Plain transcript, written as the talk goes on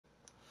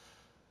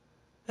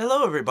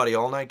Hello everybody,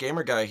 All Night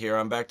Gamer Guy here.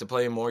 I'm back to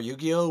playing more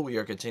Yu-Gi-Oh! We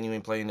are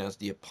continuing playing as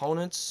the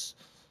opponents.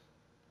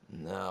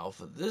 Now,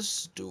 for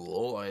this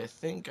duel, I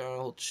think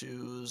I'll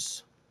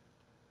choose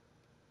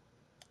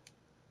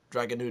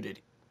Dragoonity.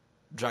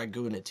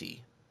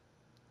 Dragoonity.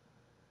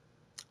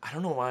 I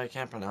don't know why I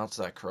can't pronounce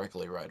that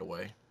correctly right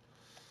away.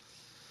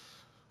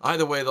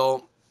 Either way,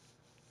 though,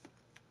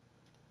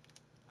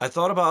 I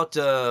thought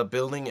about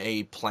building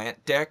a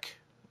plant deck,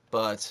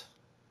 but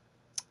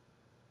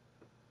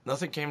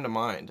nothing came to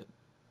mind.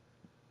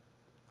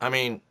 I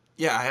mean,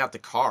 yeah, I have the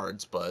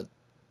cards, but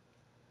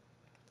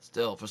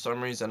still, for some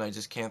reason, I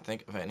just can't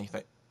think of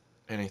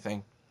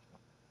anything.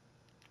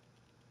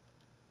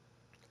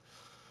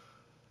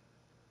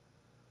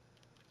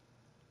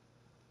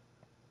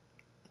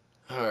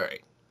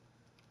 Alright,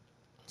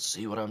 let's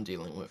see what I'm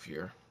dealing with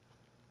here.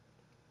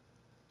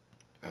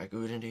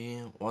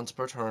 Dragoonity once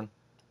per turn.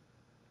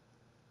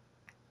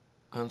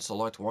 And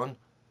select one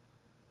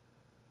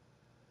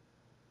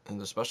in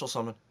the special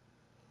summon.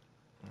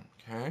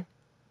 Okay.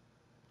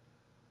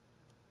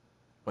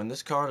 When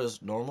this card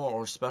is normal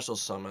or special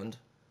summoned,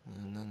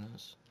 and then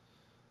this.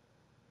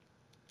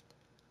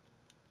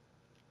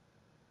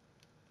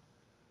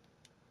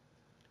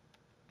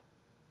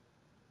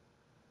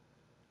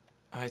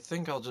 I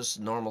think I'll just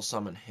normal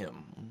summon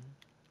him.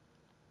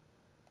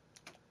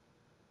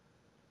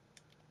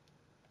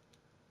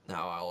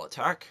 Now I'll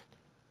attack.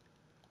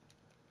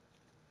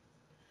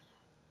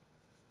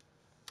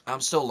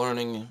 I'm still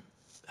learning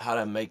how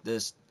to make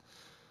this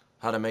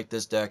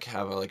deck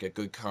have like a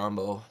good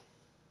combo.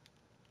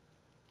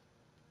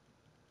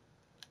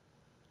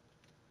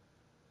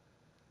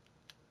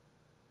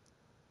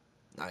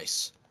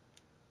 Nice.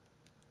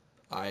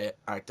 I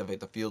activate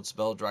the field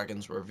spell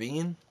Dragon's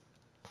Ravine.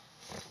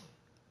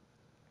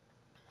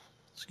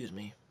 Excuse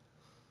me.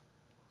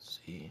 Let's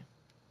see.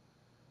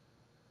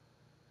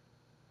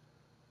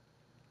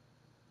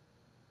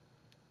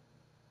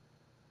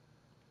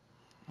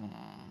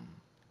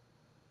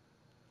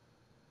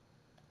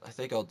 I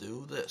think I'll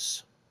do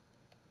this.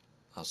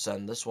 I'll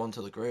send this one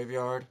to the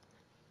graveyard.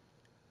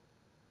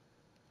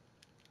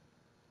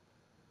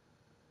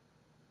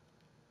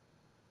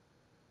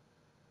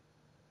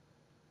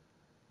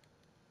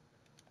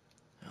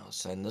 I'll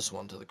send this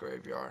one to the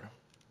graveyard.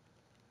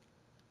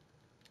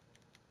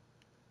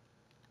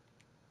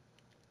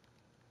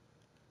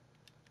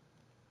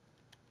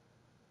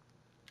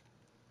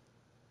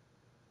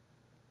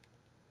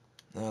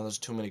 Now there's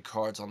too many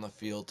cards on the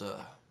field to...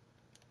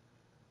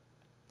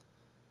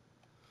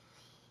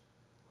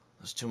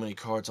 There's too many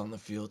cards on the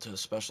field to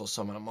special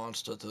summon a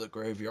monster to the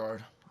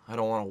graveyard. I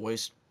don't want to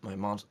waste my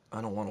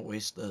I don't want to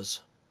waste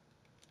this.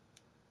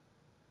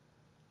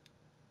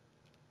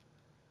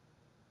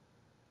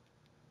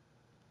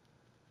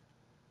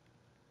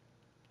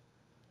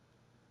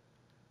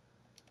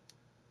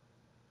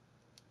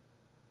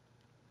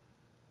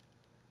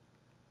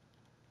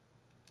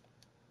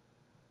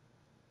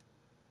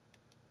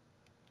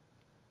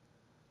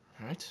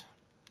 Alright.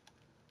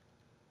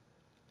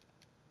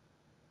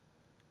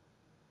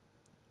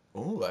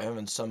 Oh, I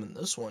haven't summoned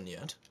this one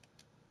yet.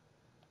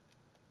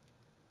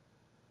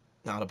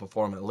 Now to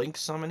perform a link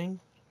summoning.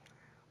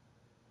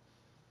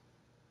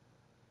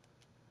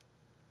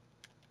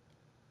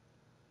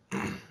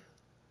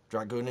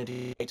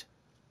 Dragoonity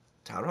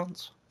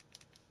Talons.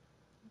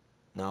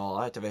 Now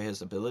I'll activate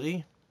his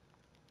ability.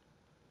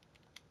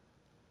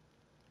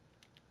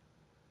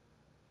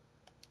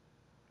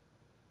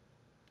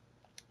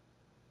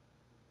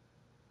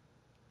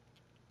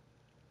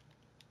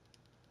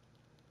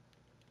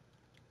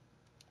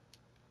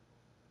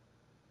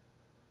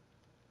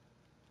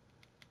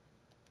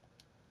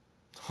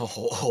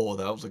 Oh,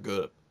 that was a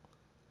good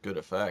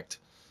effect.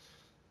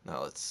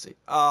 Now let's see.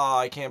 Ah,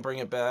 I can't bring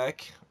it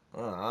back.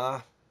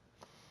 Ah.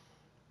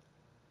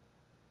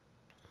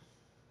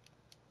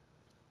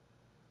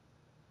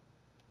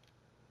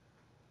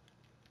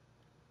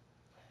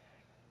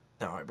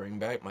 Now I bring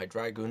back my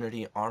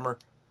Dragoonity armor,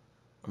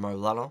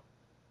 Marleno.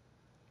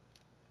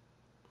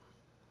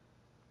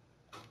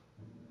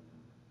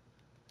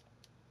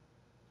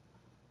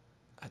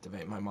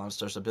 Activate my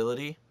monster's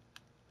ability.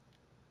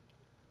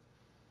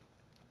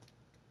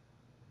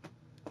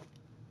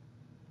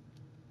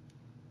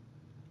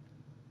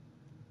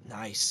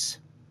 Nice.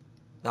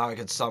 Now I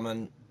can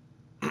summon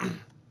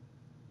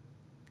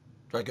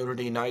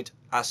Dragoonity Knight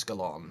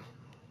Ascalon.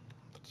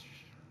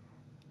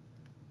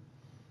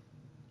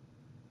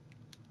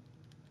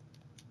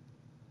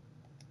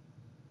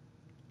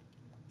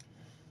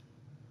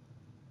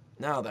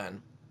 Now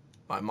then,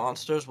 my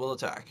monsters will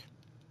attack.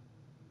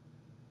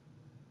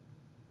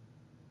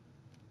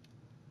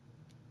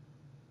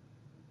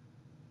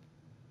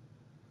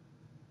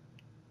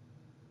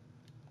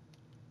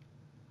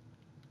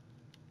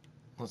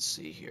 Let's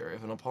see here.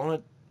 If an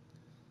opponent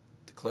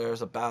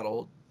declares a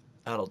battle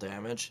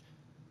damage,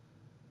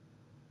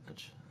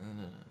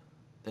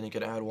 then you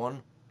can add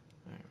one.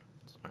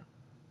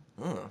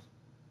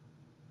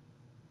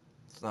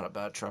 It's not a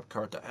bad trap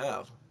card to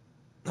have.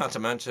 Not to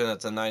mention,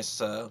 it's a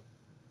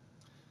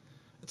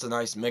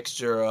nice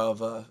mixture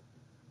of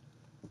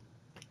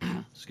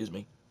excuse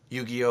me,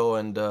 Yu-Gi-Oh!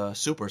 And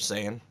Super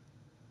Saiyan.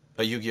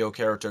 A Yu-Gi-Oh!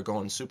 Character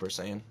going Super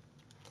Saiyan.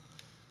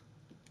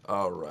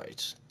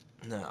 Alright.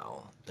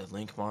 Now, the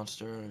Link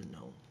monster,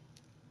 no.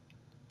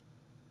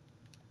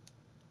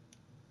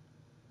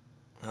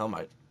 Now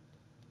my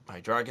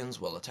dragons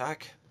will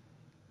attack.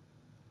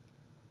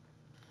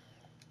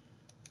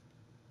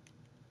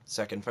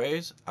 Second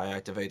phase, I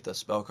activate the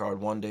spell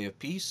card One Day of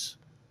Peace.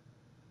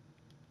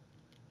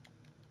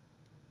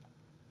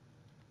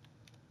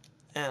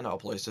 And I'll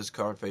place this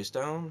card face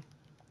down.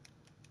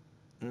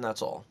 And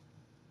that's all.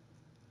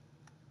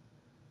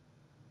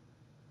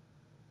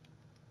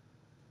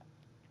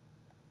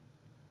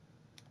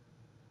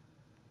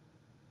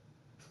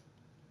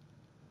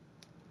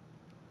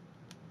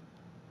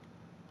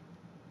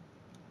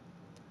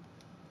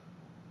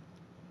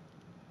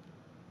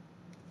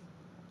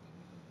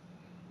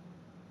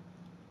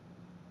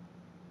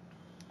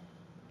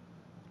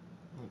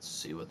 Let's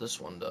see what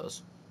this one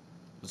does.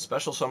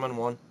 Special summon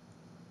one.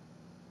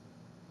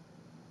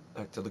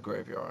 Back to the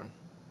graveyard.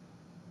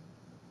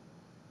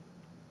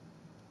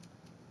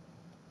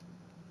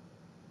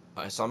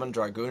 I summon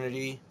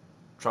Dragoonity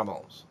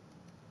Trembles.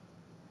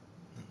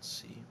 Let's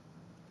see.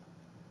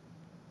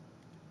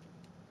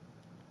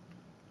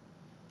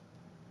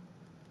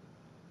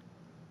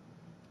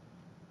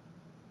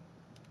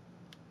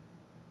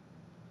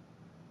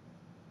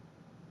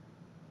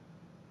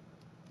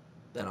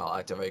 Then I'll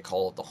activate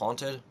Call of the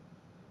Haunted.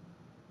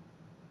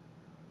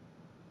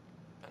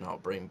 And I'll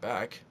bring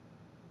back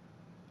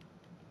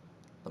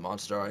the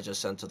monster I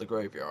just sent to the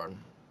graveyard.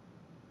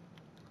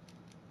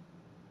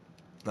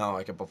 Now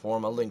I can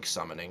perform a Link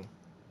summoning.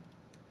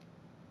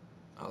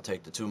 I'll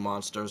take the two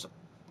monsters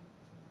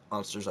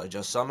I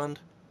just summoned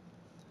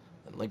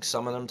and Link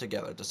summon them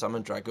together to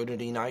summon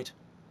Dragoonity Knight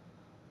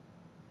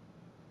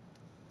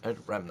and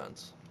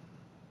Remnants.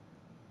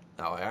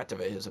 Now I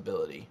activate his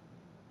ability.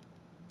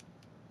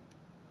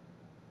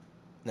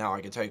 Now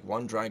I can take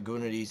one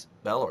Dragoonity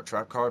spell or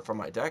trap card from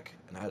my deck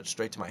and add it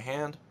straight to my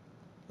hand,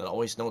 but I'll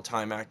waste no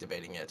time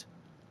activating it.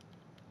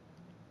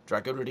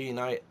 Dragoonity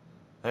Knight,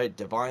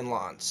 Divine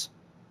Lance,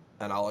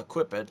 and I'll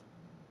equip it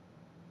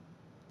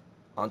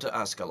onto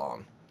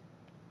Ascalon.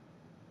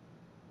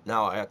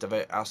 Now I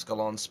activate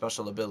Ascalon's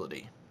special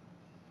ability.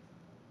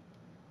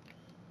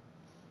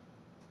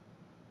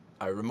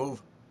 I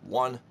remove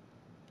one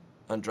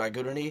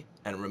Dragoonity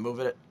and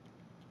remove it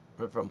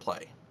from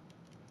play.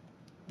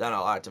 Then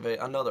I'll activate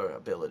another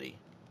ability.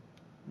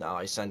 Now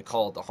I send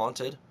Call of the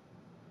Haunted.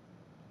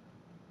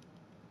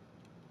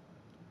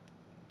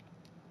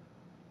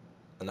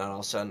 And then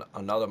I'll send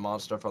another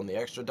monster from the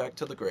extra deck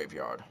to the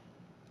graveyard.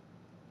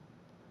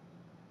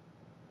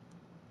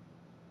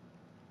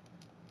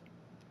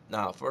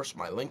 Now first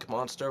my Link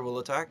monster will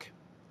attack.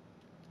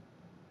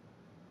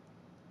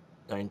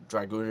 Then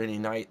Dragoonity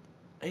Knight.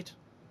 And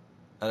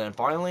then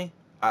finally,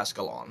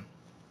 Ascalon.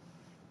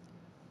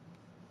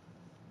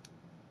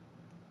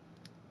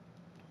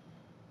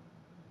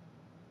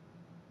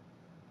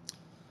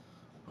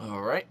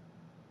 Alright.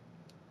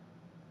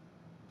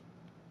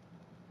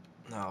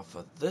 Now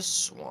for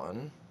this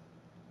one,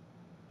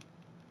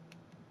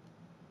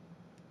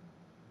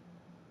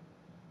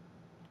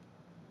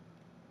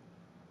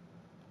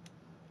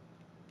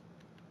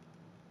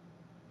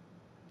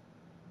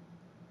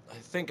 I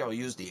think I'll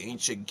use the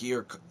Ancient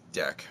Gear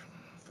deck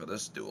for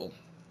this duel.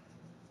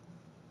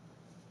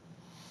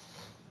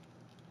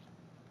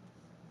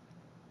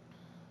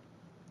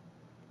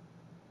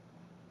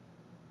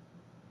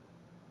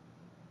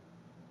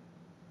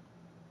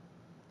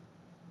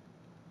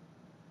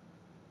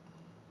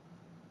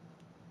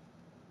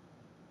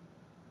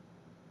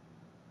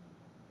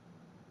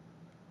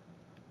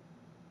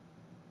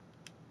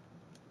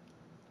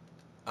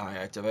 I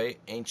activate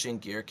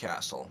Ancient Gear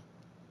Castle.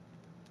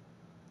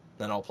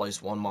 Then I'll place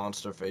one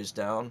monster face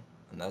down,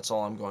 and that's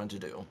all I'm going to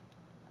do.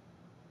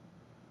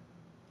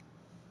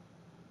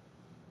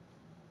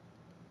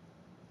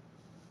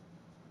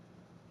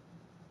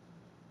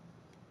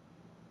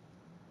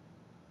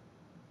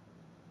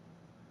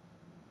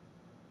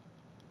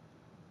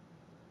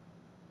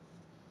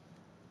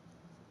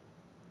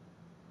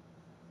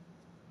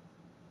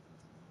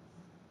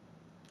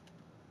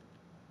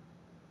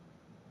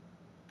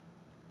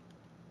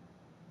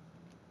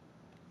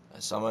 I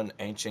summon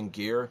Ancient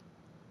Gear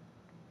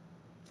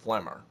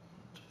Flammer.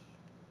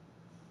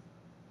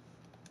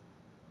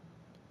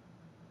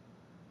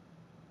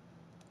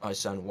 I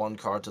send one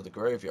card to the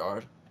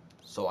graveyard,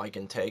 so I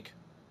can take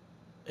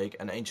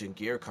an Ancient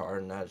Gear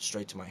card and add it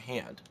straight to my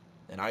hand.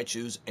 And I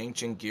choose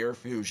Ancient Gear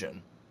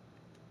Fusion,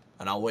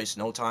 and I'll waste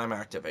no time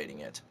activating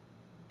it.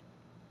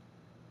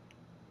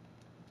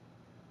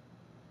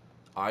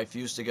 I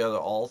fuse together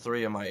all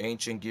three of my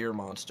Ancient Gear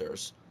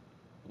monsters,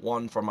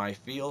 one from my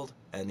field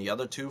and the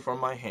other two from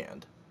my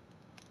hand,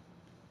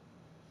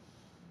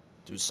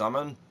 to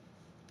summon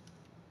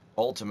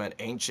Ultimate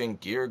Ancient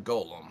Gear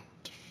Golem.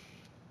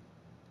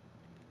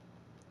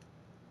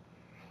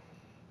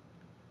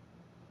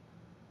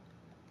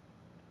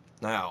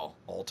 Now,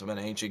 Ultimate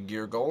Ancient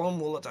Gear Golem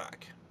will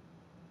attack.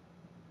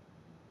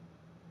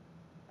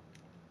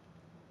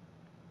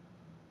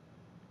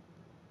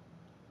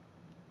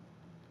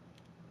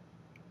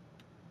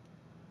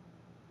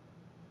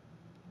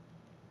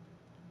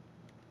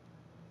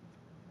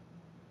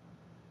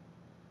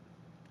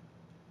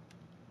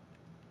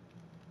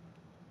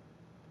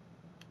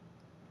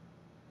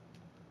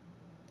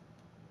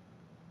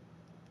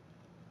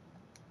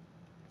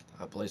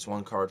 I place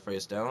one card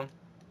face down,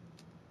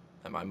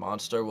 and my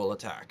monster will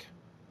attack.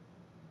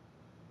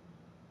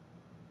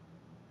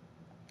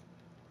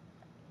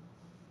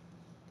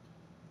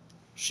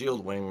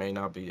 Shield Wing may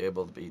not be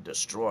able to be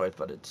destroyed,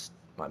 but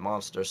my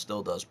monster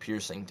still does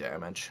piercing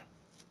damage.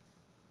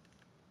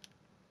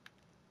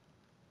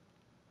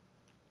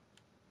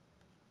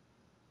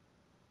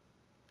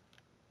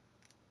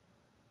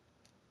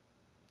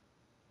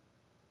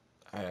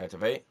 I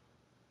activate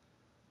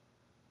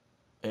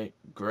a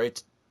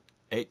Great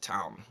 8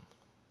 Town,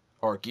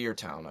 or Gear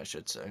Town, I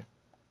should say.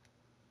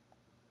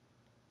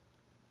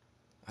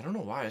 I don't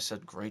know why I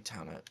said Great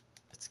Town.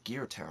 It's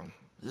Gear Town.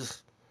 Ugh.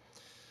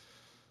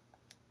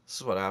 This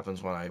is what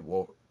happens when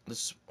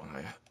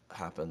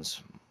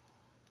happens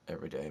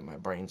every day.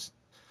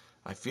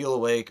 I feel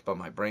awake, but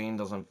my brain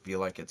doesn't feel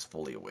like it's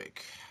fully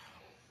awake.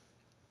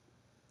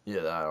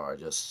 Yeah, that or I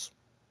just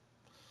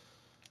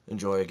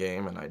enjoy a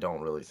game and I don't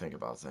really think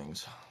about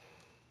things.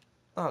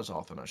 Not as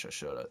often as I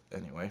should,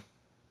 anyway.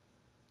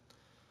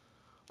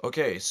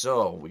 Okay,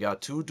 so we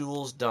got 2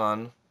 duels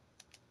done.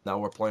 Now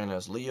we're playing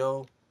as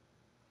Leo.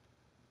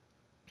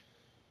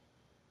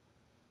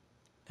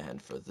 And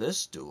for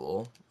this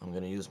duel, I'm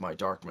going to use my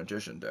Dark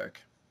Magician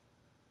deck.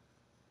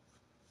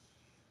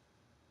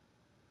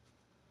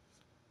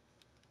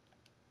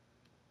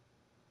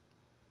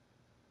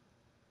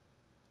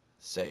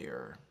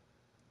 Sayer,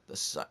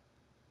 the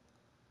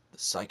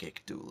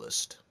Psychic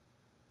Duelist.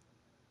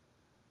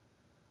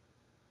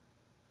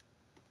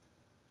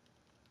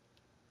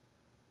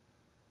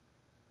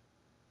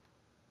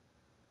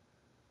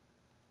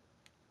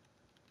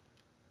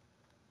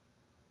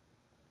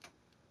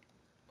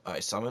 I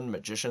summon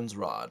Magician's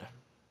Rod.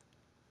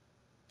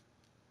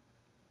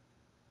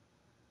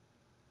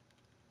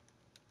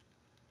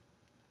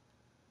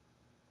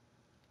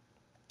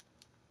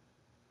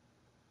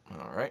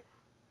 Alright.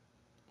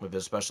 With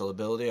his special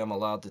ability, I'm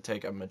allowed to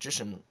take a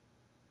Magician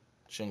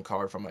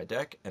card from my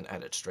deck and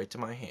add it straight to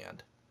my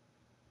hand.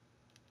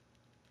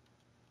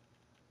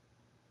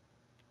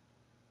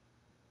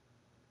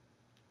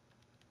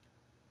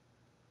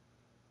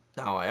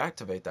 Now I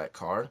activate that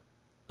card,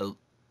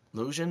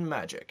 Illusion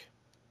Magic.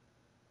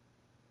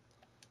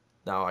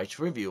 Now I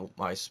review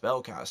my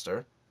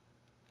spellcaster.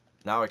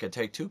 Now I can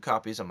take 2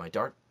 copies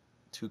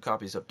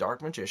of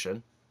Dark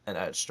Magician and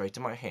add it straight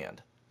to my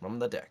hand from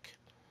the deck.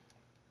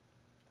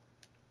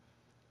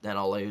 Then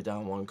I'll lay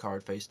down 1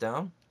 card face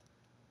down.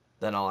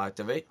 Then I'll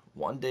activate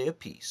 1 Day of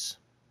Peace.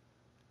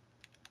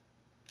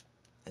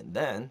 And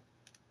then,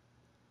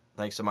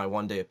 thanks to my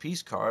 1 Day of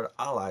Peace card,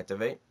 I'll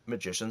activate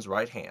Magician's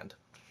Right Hand.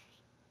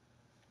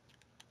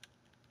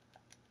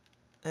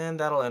 And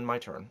that'll end my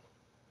turn.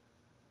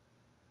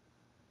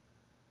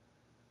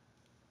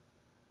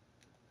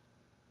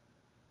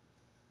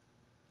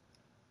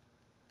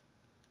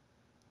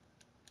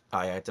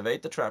 I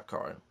activate the trap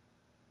card,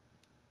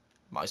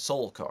 my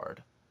soul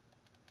card,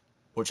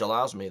 which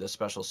allows me the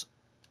special...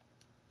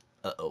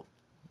 Uh-oh.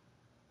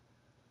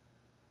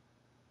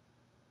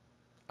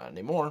 Not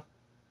anymore.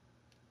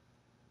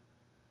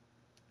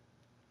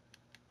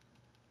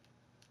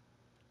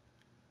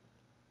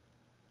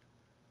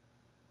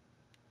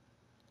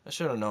 I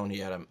should have known he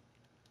had a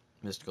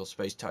Mystical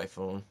Space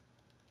Typhoon.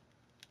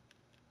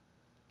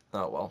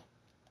 Oh well.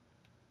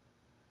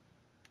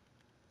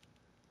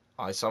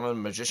 I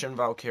summon Magician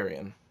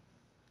Valkyrian.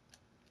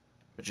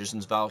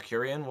 Magician's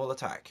Valkyrian will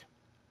attack.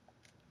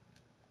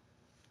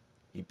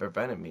 He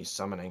prevented me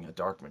summoning a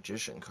Dark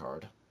Magician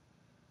card.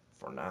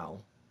 For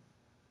now.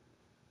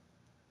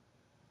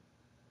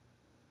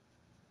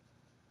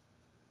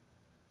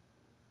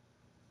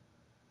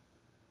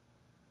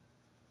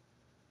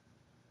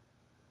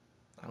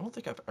 I don't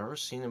think I've ever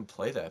seen him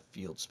play that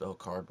field spell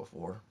card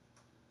before.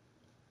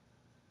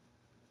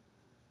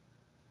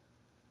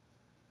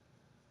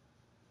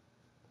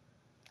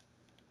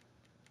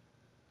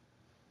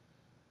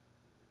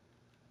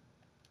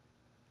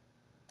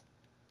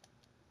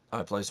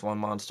 I place 1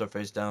 monster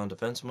face down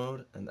defense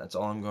mode, and that's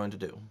all I'm going to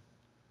do.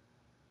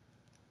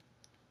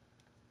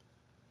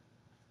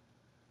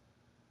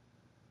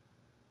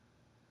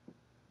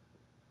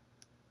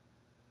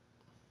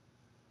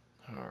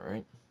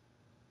 Alright.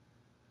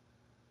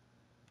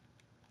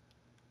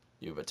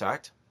 You've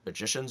attacked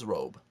Magician's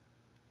Robe.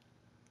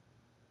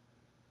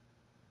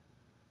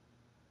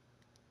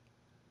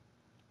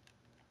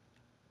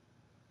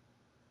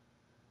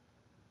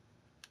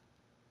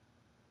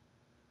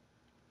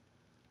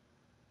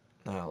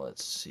 Now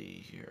let's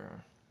see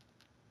here.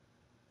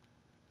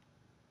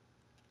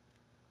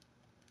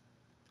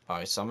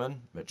 I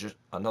summon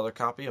another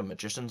copy of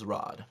Magician's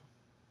Rod.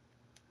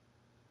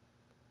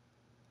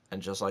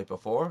 And just like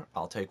before,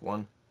 I'll take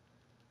 1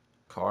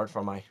 card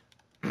from my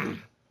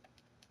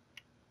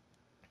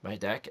my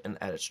deck and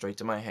add it straight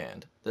to my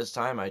hand. This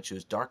time I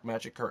choose Dark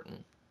Magic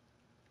Curtain.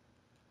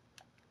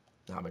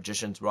 Now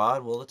Magician's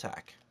Rod will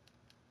attack.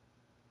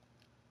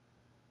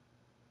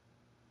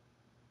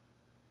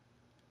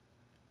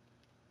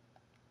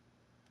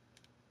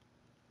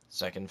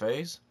 Second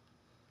phase.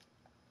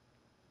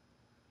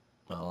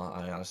 Well,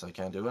 I honestly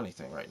can't do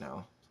anything right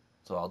now.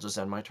 So I'll just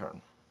end my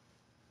turn.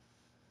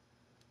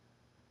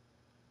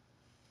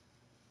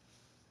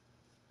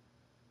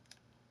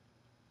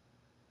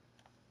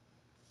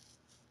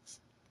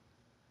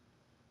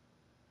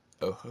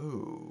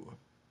 Oh-ho.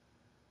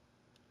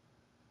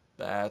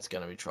 That's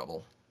gonna be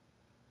trouble.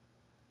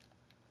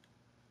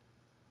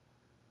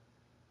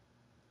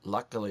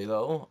 Luckily,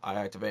 though, I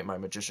activate my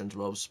Magician's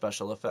Robe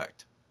special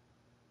effect.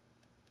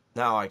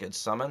 Now I can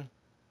summon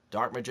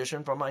Dark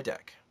Magician from my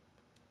deck.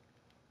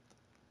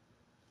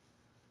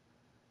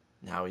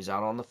 Now he's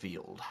out on the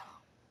field.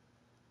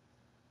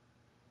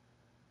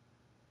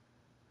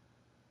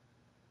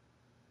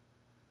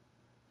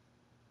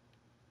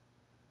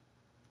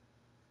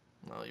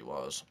 Well, he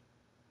was.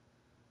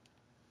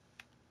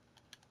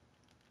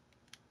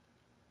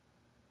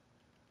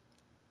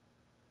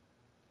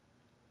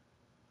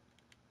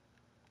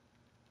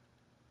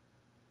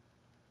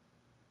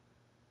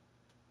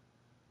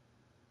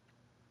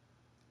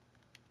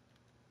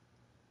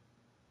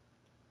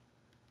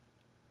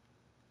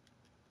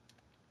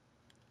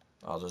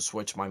 I'll just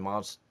switch my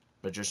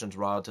Magician's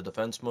Rod to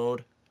defense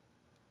mode,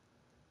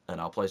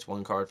 and I'll place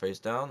one card face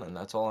down, and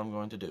that's all I'm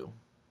going to do.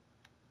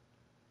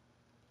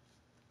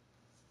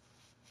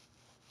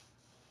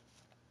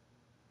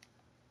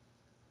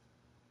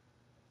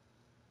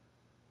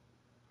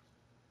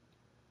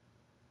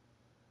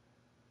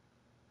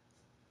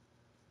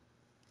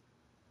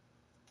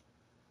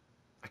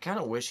 I kind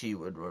of wish he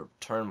would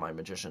return my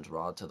Magician's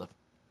Rod to the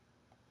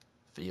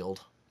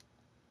field.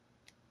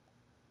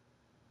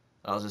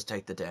 I'll just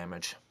take the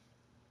damage.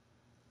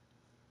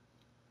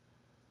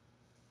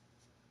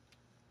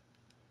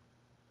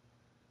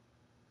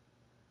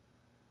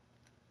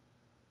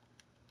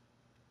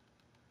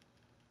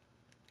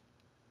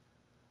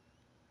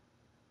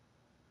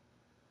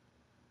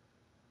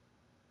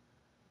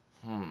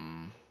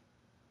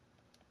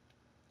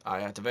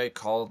 I activate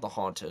Call of the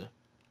Haunted.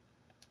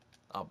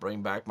 I'll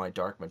bring back my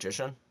Dark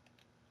Magician.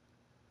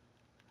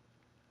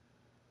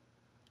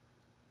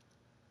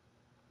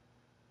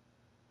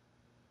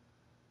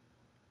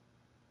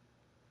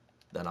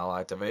 Then I'll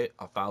activate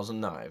 1,000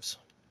 Knives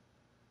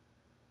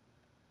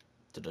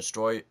to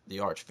destroy the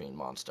Archfiend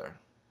monster.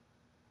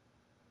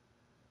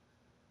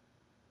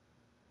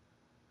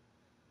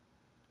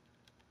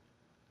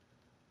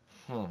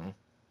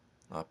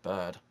 Not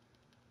bad.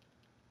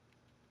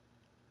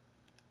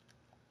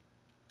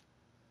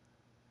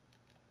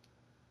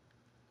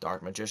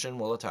 Dark Magician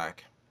will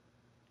attack.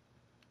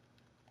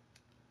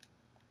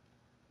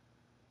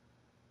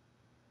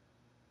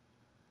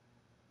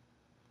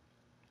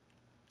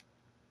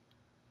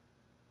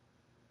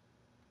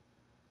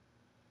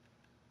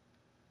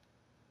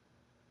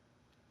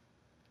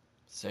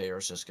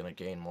 Sayer's just gonna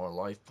gain more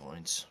life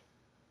points.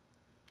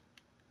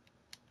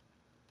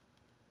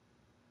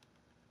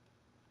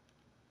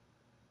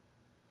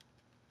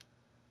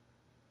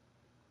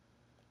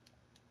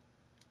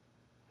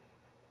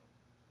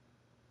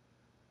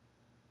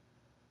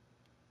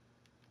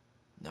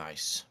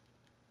 Nice.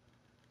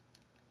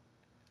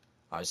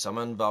 I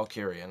summon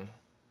Valkyrian,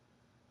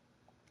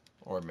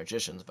 or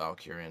Magician's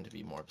Valkyrian to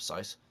be more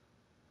precise,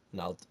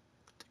 and I'll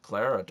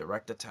declare a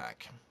direct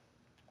attack.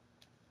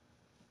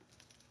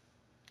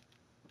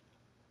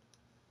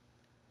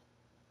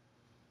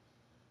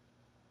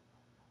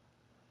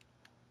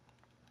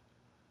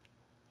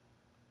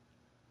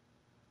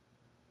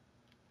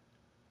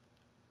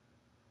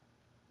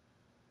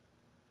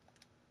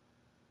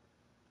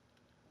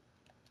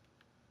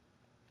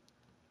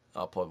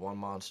 I'll put one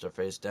monster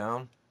face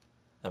down,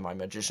 and my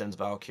Magician's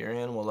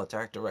Valkyrian will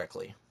attack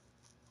directly.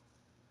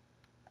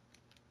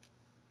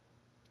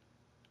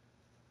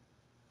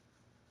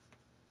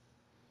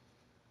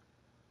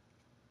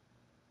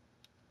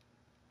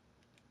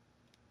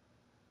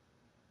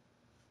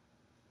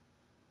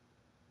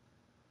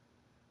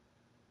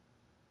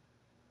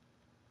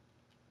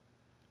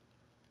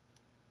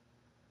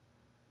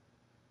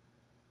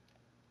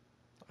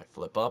 I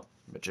flip up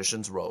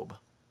Magician's Robe.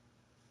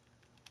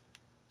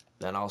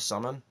 Then I'll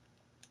summon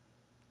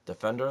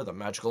Defender the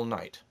Magical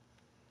Knight.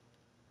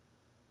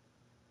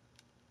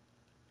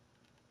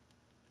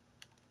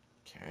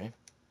 Okay.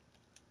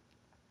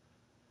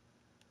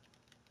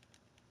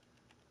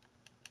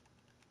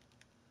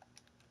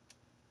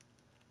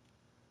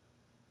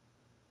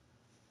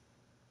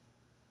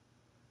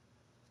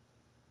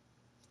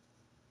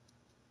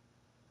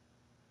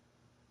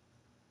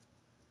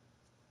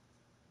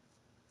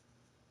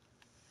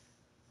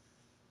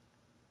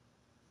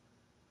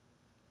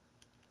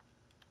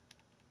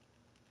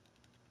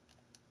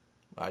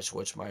 I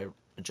switch my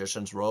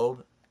Magician's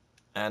Robe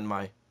and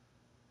my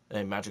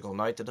Magical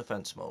Knight to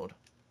defense mode.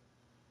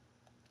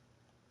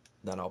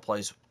 Then I'll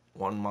place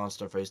one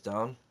monster face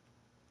down,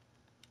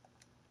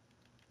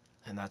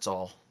 and that's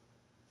all.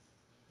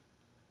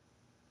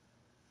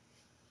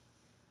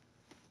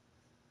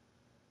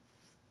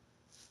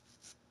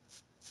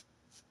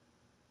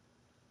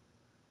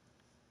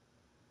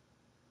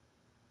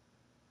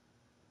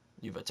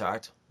 You've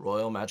attacked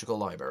Royal Magical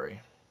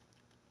Library.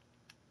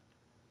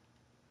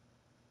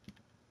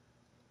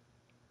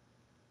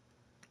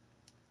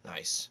 Nice.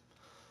 Nice.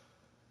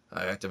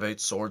 I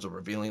activate Swords of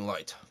Revealing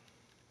Light.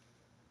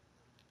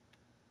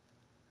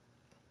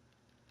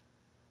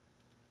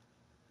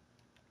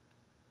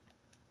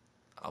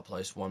 I'll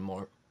place one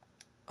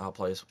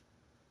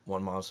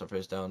monster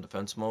face down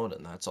defense mode,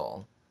 and that's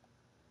all.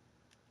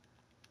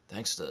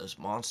 Thanks to this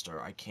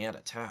monster, I can't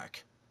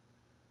attack.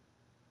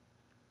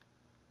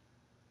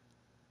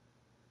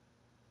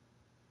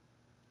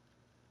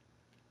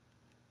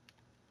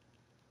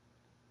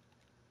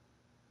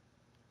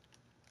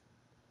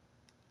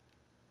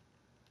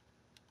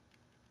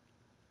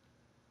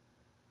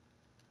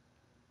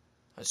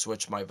 I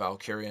switch my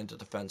Valkyrian to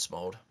defense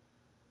mode.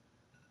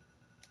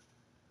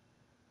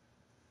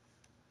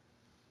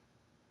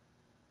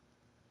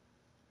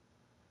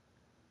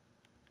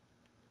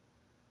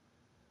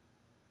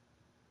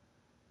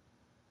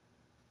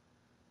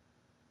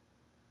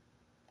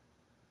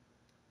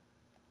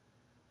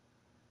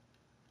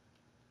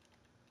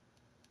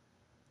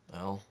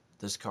 Well,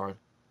 this card,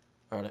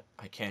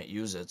 I can't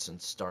use it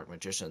since Dark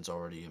Magician's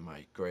already in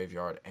my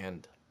graveyard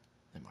and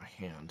in my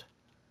hand.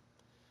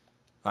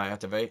 I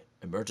activate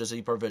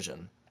Emergency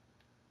Provision.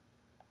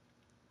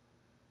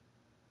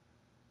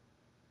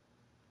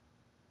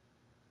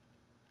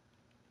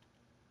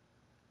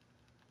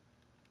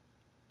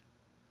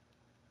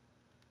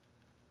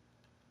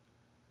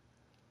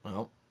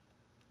 Well,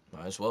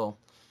 might as well.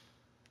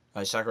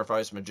 I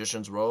sacrifice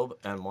Magician's Robe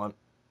and one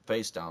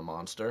face-down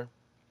monster,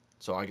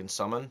 so I can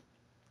summon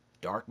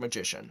Dark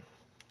Magician.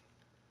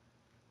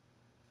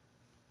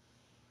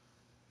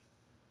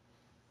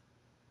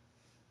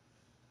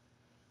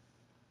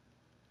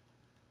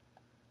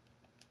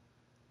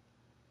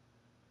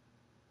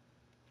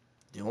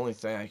 The only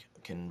thing I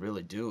can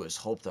really do is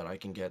hope that I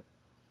can get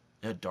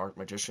a Dark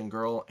Magician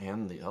Girl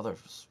and the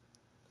others,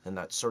 and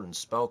that certain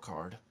spell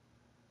card.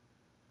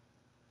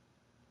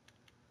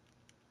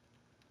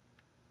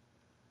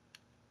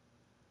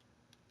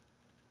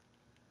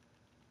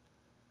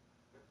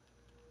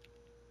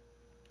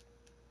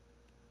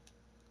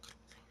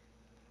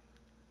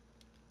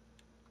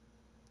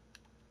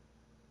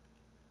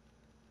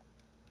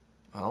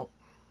 Well,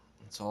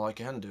 that's all I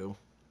can do.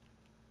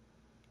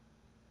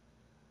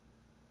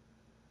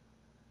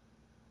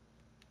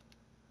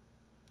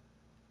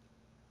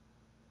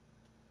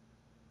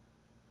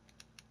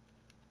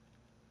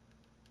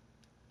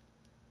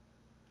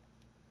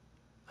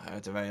 I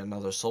activate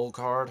another soul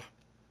card,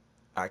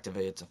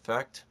 activate its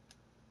effect.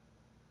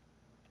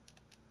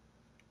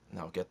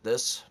 Now get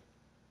this.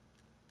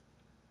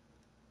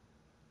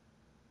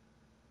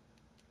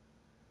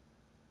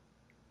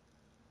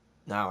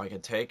 Now I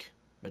can take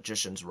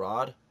Magician's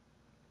Rod.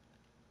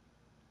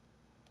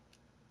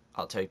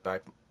 I'll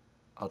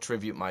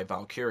tribute my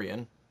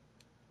Valkyrian.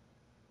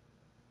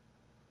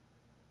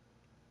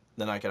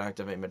 Then I can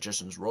activate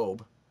Magician's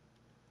Robe.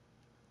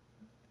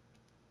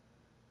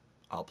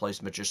 I'll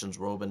place Magician's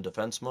Robe in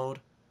defense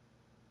mode.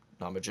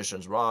 Now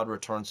Magician's Rod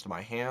returns to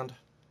my hand.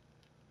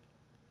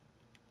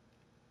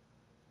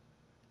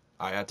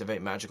 I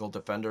activate Magical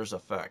Defender's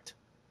effect.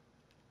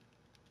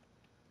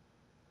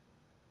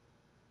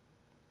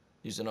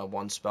 Using a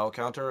 1 spell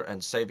counter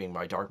and saving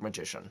my Dark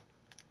Magician.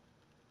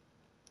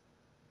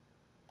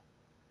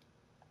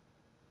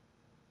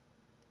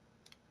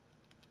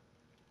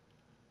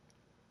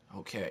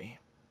 Okay.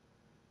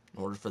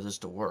 In order for this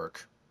to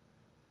work,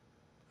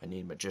 I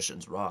need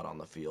Magician's Rod on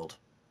the field.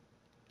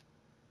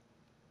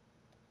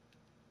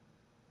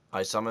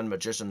 I summon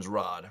Magician's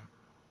Rod.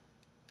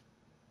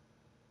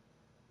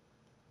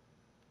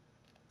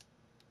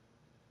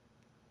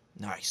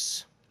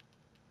 Nice.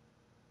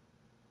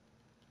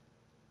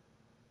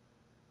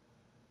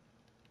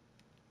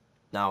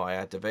 Now I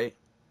activate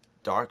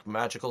Dark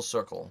Magical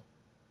Circle.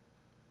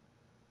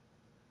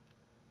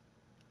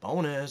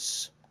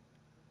 Bonus!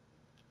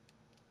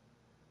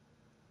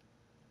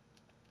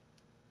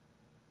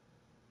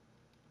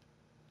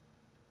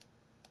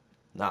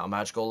 Now,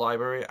 Magical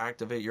Library,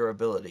 activate your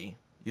ability,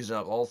 using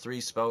up all 3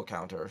 spell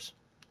counters.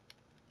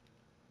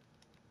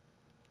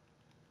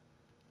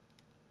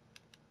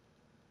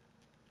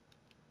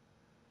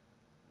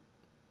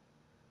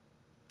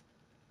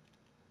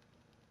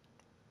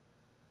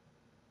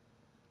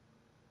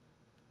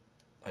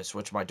 I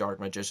switch my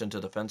Dark Magician to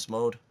defense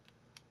mode.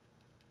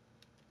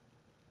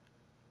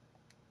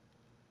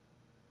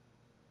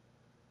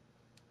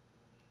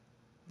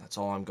 That's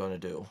all I'm going to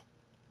do.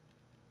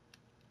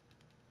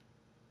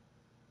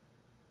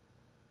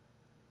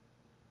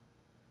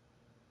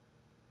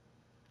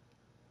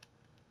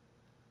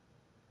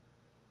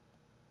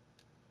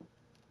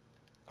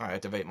 I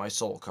activate my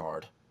soul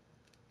card.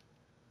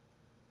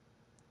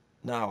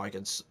 Now I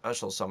can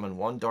special summon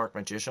 1 Dark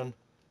Magician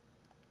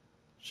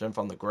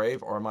from the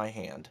grave or my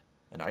hand,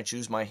 and I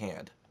choose my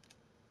hand.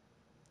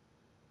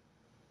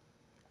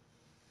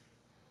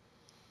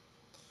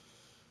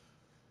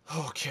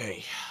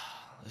 Okay,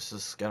 this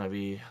is gonna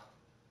be...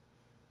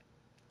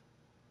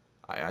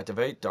 I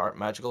activate Dark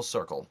Magical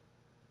Circle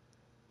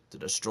to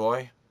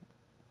destroy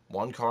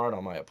 1 card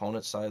on my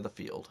opponent's side of the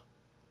field.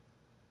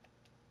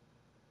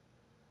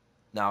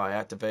 Now I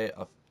activate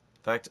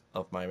effect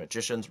of my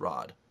Magician's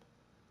Rod.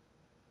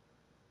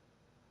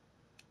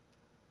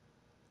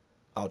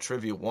 I'll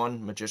tribute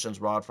one Magician's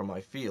Rod from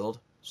my field,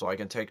 so I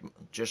can take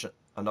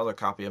another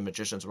copy of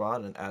Magician's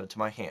Rod and add it to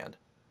my hand.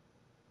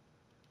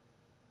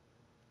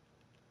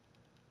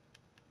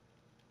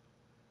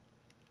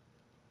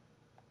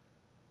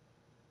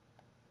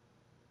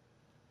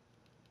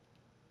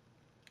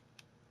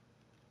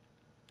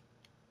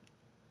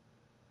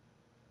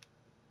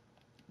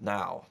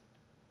 Now,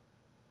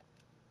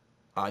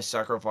 I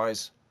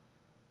sacrifice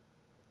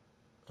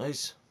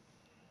Ice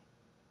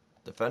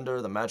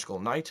Defender, the Magical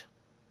Knight,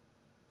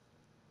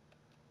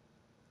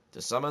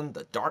 to summon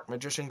the Dark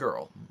Magician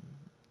Girl.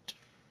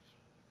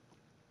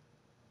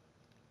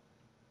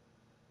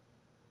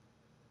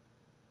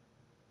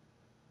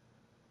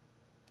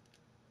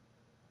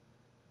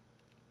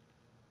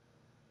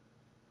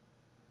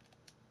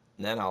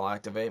 Then I'll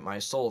activate my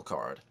Soul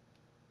card.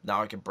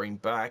 Now I can bring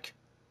back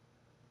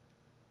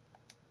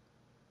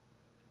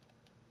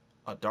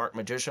a Dark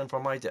Magician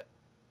from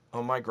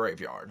my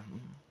graveyard.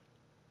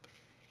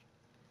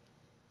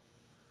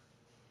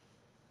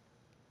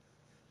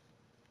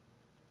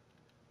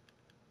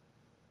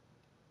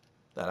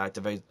 That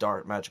activates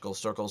Dark Magical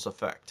Circle's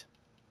effect.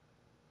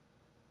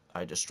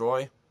 I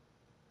destroy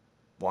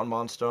one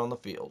monster on the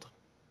field,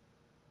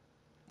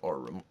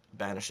 or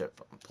banish it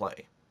from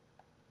play.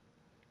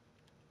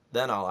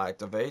 Then I'll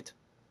activate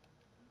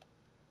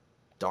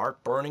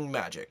Dark Burning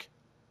Magic.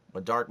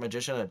 When Dark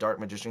Magician and Dark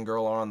Magician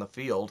Girl are on the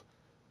field,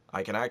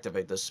 I can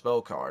activate this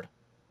spell card,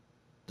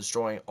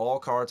 destroying all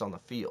cards on the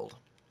field.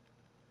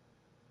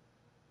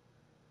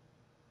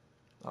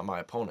 On my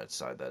opponent's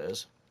side, that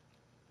is.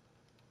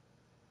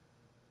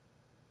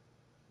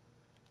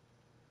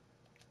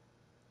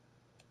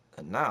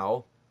 And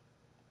now,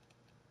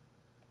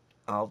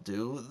 I'll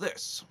do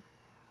this.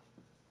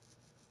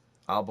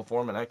 I'll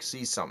perform an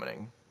XC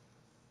summoning.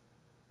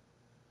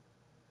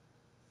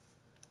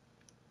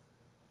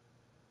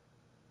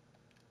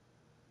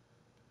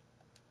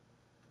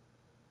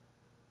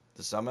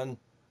 To summon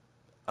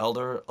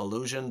Elder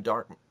Illusion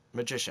Dark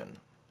Magician.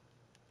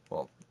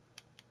 Well,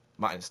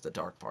 minus the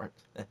dark part.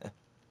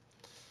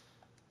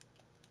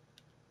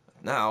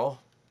 Now,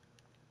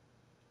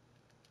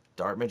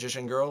 Dark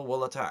Magician Girl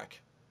will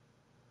attack.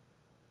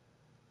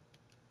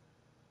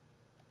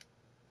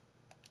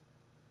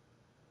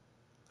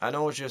 I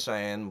know what you're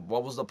saying.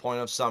 What was the point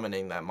of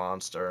summoning that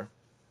monster?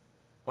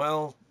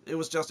 Well, it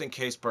was just in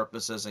case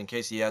purposes, in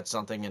case he had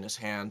something in his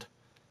hand.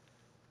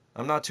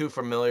 I'm not too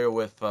familiar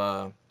with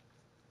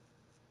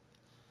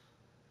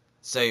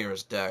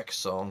Sayer's deck,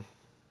 so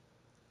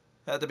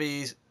had to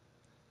be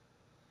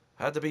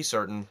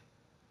certain.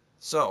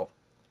 So,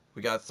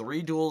 we got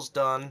 3 duels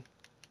done.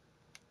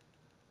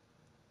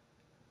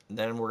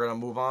 Then we're gonna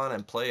move on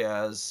and play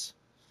as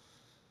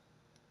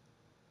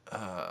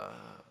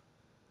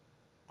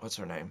what's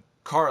her name?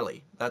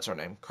 Carly. That's her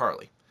name,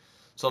 Carly.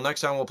 So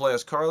next time we'll play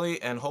as Carly,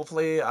 and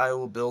hopefully I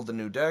will build a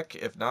new deck.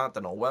 If not,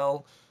 then oh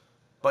well.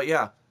 But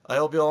yeah, I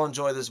hope you all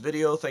enjoy this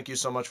video. Thank you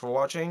so much for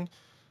watching,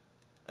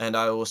 and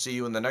I will see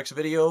you in the next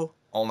video.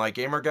 All Night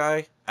Gamer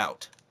Guy,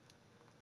 out.